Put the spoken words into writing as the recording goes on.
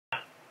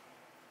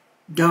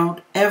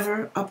Don't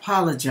ever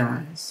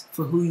apologize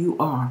for who you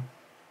are.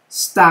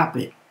 Stop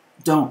it.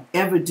 Don't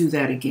ever do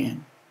that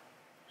again.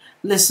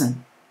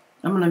 Listen,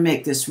 I'm going to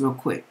make this real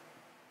quick.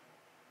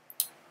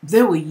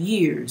 There were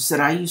years that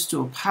I used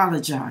to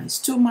apologize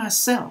to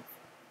myself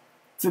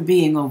for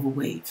being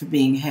overweight, for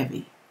being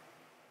heavy.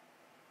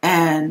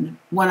 And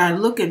when I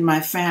look at my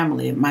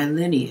family, at my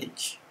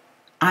lineage,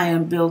 I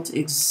am built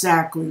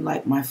exactly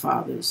like my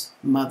father's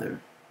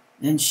mother.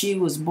 And she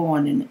was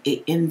born in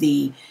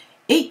the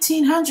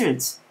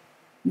 1800s.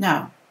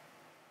 Now,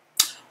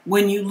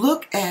 when you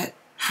look at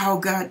how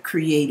God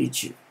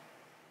created you,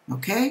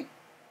 okay?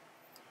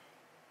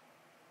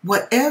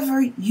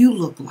 Whatever you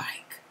look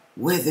like,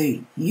 whether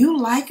you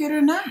like it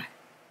or not,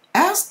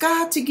 ask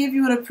God to give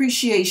you an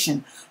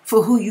appreciation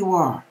for who you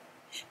are.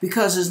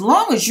 Because as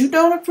long as you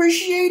don't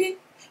appreciate it,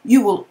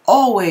 you will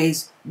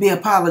always be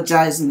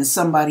apologizing to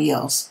somebody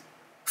else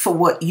for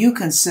what you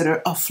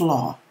consider a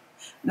flaw.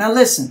 Now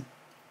listen,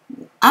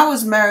 I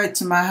was married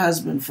to my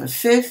husband for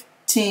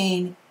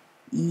 15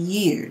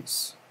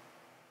 years.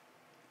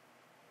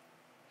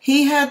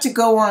 He had to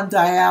go on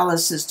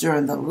dialysis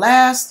during the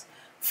last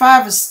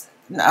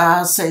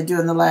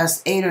during the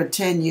last 8 or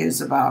 10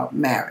 years of our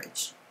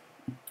marriage.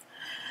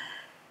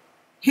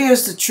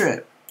 Here's the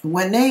trip.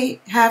 When they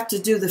have to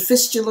do the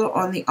fistula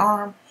on the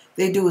arm,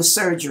 they do a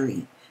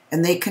surgery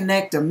and they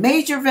connect a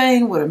major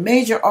vein with a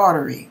major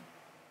artery.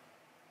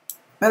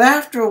 But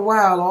after a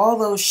while, all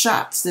those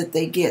shots that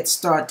they get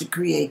start to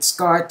create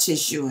scar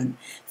tissue and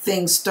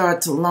things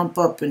start to lump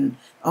up and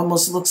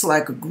almost looks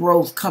like a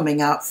growth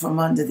coming out from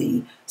under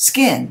the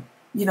skin.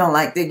 You know,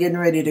 like they're getting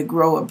ready to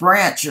grow a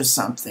branch or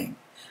something.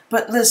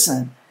 But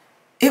listen,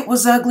 it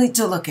was ugly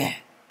to look at.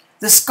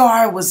 The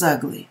scar was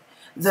ugly.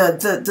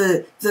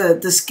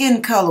 The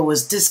skin color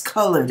was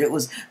discolored. It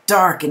was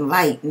dark and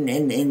light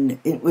and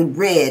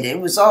red.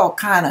 It was all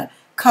kind of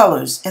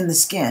colors in the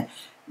skin.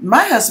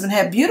 My husband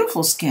had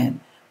beautiful skin,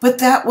 but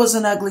that was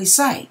an ugly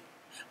sight.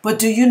 But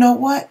do you know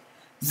what?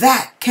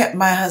 That kept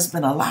my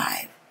husband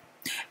alive.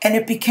 And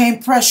it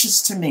became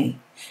precious to me.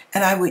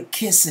 And I would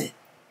kiss it.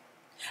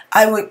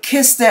 I would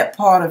kiss that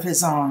part of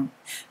his arm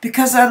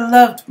because I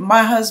loved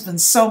my husband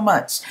so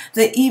much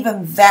that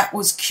even that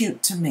was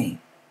cute to me.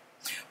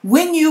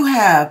 When you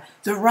have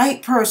the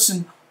right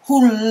person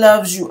who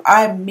loves you,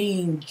 I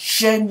mean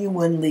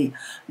genuinely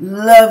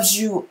loves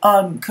you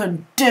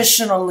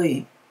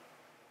unconditionally,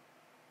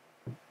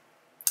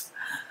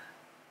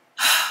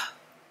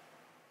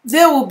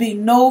 there will be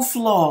no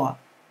flaw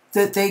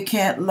that they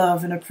can't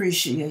love and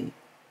appreciate.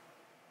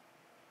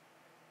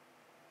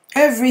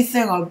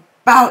 Everything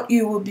about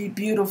you will be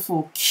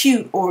beautiful,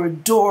 cute, or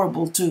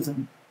adorable to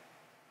them.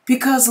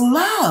 Because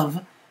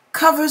love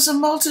covers a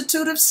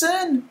multitude of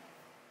sin.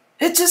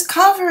 It just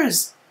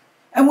covers.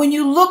 And when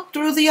you look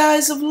through the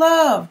eyes of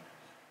love,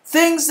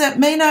 things that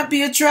may not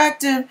be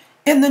attractive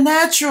in the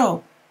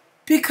natural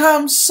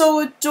become so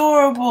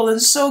adorable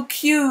and so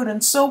cute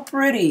and so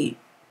pretty.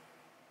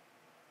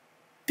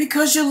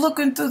 Because you're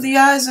looking through the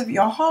eyes of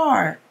your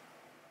heart.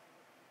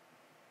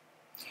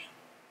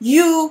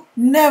 You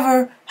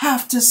never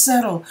have to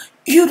settle.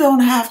 You don't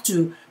have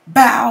to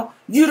bow.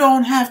 You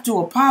don't have to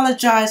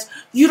apologize.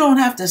 You don't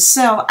have to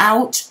sell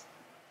out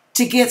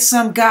to get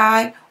some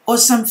guy or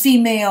some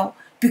female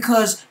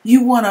because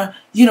you want to,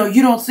 you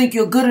don't think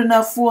you're good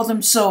enough for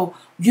them. So,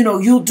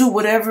 you'll do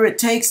whatever it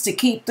takes to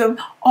keep them.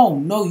 Oh,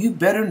 no, you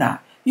better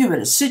not. You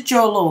better sit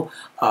your little,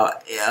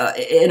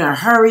 in a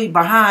hurry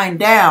behind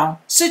down.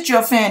 Sit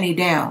your fanny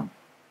down.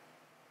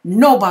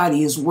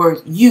 Nobody is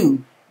worth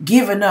you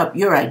giving up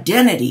your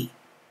identity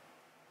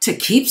to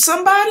keep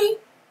somebody.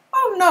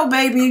 Oh, no,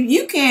 baby,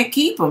 you can't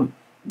keep them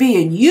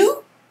being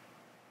you.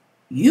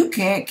 You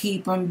can't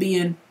keep them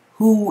being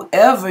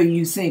whoever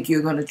you think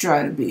you're going to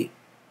try to be.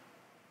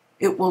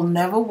 It will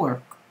never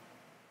work.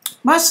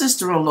 My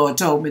sister-in-law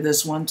told me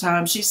this one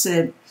time. She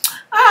said,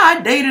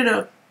 I dated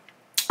a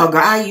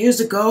guy years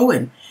ago,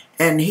 and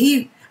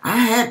I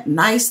had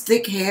nice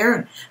thick hair,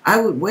 and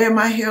I would wear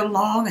my hair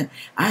long, and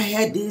I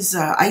had these,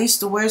 I used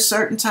to wear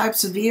certain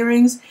types of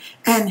earrings,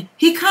 and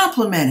he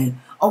complimented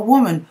a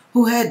woman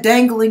who had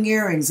dangling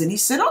earrings, and he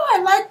said, oh,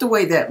 I like the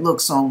way that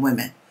looks on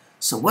women.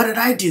 So what did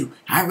I do?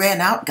 I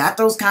ran out, got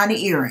those kind of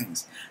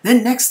earrings.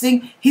 Then next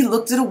thing, he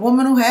looked at a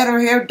woman who had her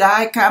hair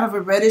dyed kind of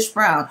a reddish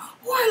brown.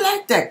 Oh, I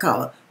like that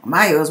color. Well,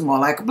 my hair was more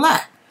like a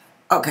black.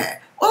 Okay,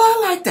 well, I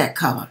like that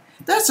color.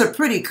 That's a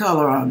pretty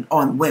color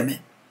on women.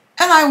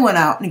 And I went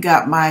out and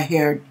got my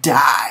hair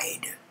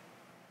dyed.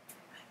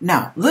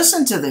 Now,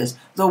 listen to this.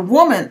 The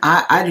woman,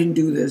 I didn't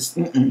do this.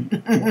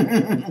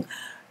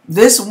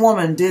 This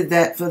woman did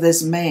that for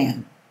this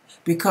man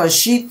because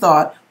she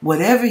thought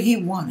whatever he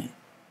wanted,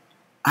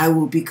 I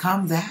will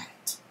become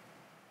that.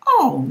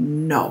 Oh,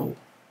 no.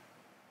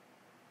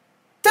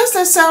 Does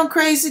that sound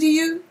crazy to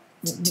you?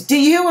 Do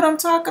you hear what I'm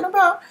talking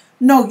about?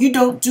 No, you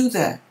don't do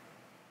that.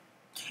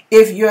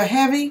 If you're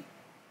heavy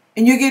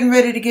and you're getting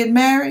ready to get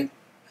married,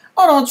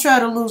 oh, don't try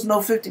to lose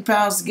no 50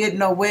 pounds to get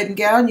no wedding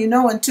gown.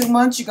 In 2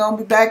 months, you're going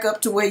to be back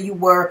up to where you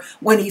were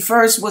when he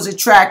first was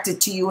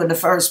attracted to you in the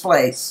first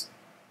place.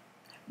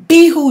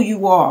 Be who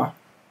you are.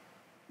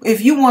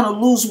 If you want to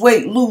lose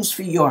weight, lose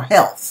for your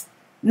health,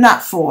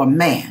 not for a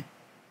man.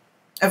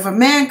 If a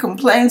man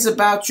complains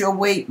about your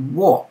weight,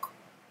 walk.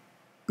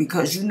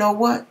 Because you know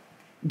what?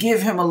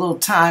 Give him a little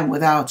time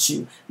without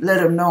you.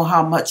 Let him know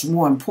how much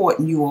more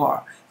important you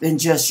are than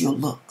just your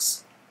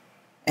looks.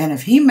 And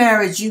if he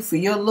married you for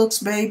your looks,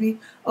 baby,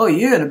 oh,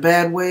 you're in a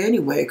bad way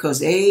anyway,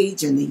 because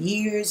age and the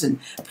years and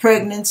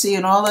pregnancy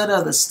and all that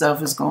other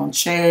stuff is going to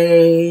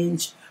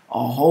change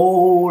a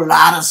whole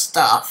lot of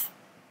stuff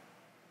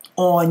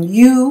on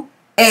you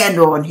and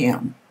on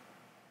him.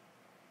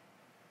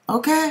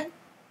 Okay?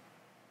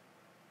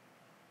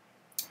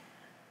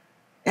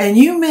 And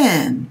you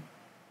men,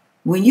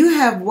 when you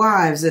have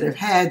wives that have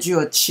had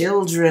your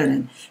children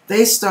and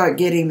they start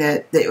getting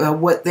that,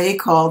 what they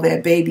call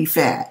their baby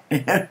fat,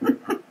 and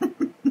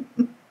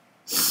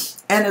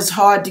it's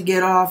hard to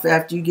get off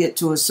after you get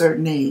to a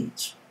certain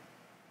age,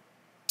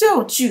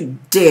 don't you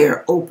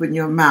dare open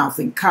your mouth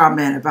and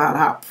comment about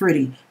how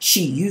pretty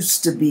she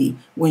used to be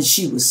when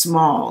she was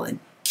small and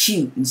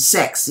cute and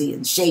sexy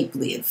and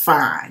shapely and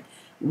fine.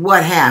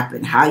 What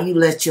happened? How you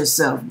let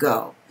yourself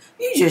go?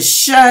 You just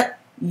shut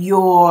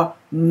your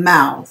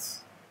mouth.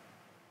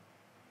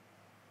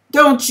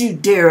 Don't you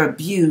dare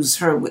abuse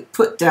her with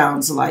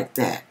put-downs like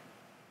that.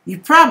 You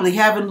probably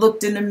haven't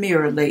looked in the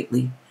mirror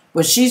lately,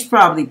 but she's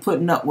probably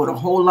putting up with a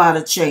whole lot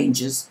of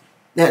changes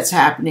that's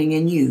happening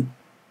in you,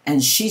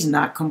 and she's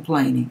not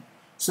complaining.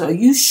 So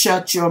you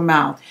shut your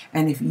mouth,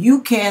 and if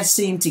you can't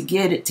seem to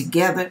get it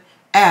together,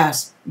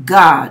 ask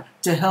God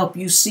to help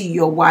you see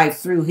your wife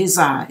through his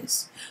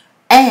eyes,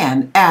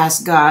 and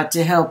ask God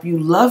to help you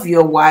love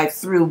your wife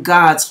through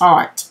God's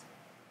heart.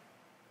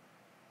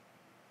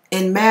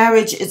 In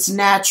marriage, it's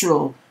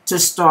natural to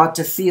start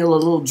to feel a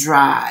little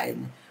dry.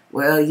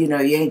 Well, you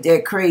ain't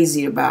that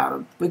crazy about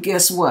them. But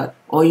guess what?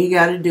 All you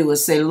got to do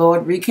is say,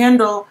 Lord,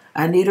 rekindle.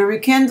 I need a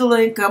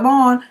rekindling. Come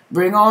on.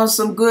 Bring on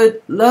some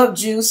good love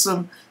juice,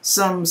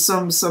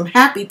 some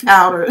happy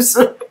powders.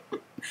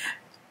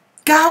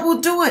 God will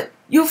do it.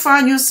 You'll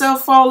find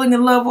yourself falling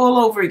in love all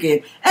over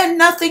again. And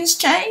nothing's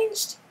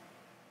changed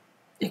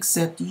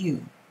except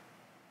you.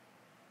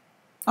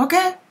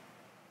 Okay?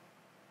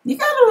 You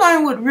got to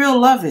learn what real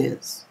love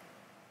is.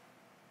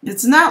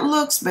 It's not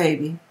looks,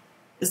 baby.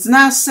 It's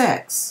not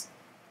sex.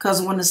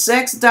 Because when the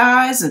sex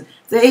dies and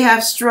they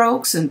have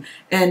strokes and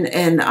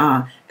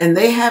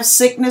they have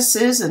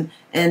sicknesses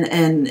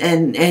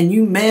and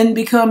you men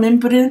become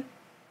impotent,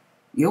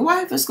 your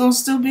wife is going to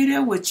still be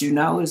there with you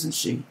now, isn't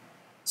she?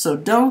 So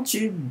don't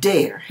you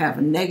dare have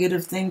a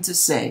negative thing to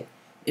say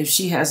if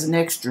she has an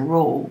extra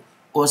roll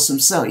or some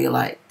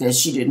cellulite that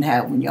she didn't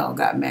have when y'all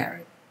got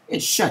married.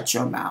 And shut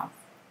your mouth.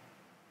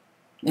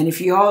 And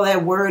if you're all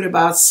that worried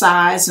about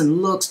size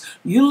and looks,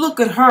 you look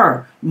at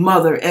her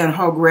mother and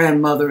her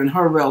grandmother and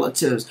her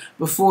relatives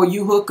before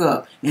you hook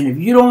up. And if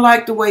you don't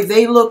like the way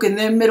they look in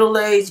their middle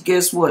age,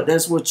 guess what?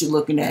 That's what you're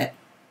looking at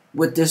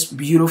with this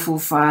beautiful,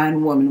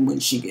 fine woman when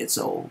she gets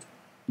old.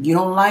 You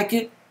don't like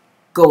it?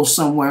 Go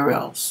somewhere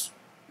else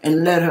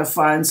and let her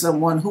find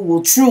someone who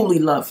will truly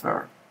love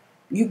her.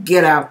 You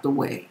get out the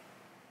way.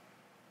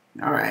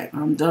 All right,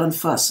 I'm done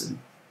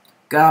fussing.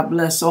 God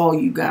bless all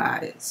you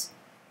guys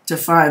to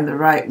find the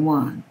right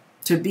one,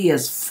 to be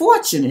as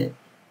fortunate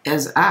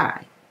as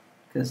I,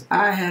 because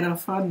I had a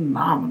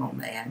phenomenal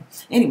man.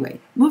 Anyway,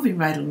 moving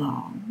right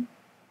along.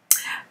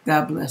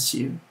 God bless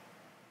you.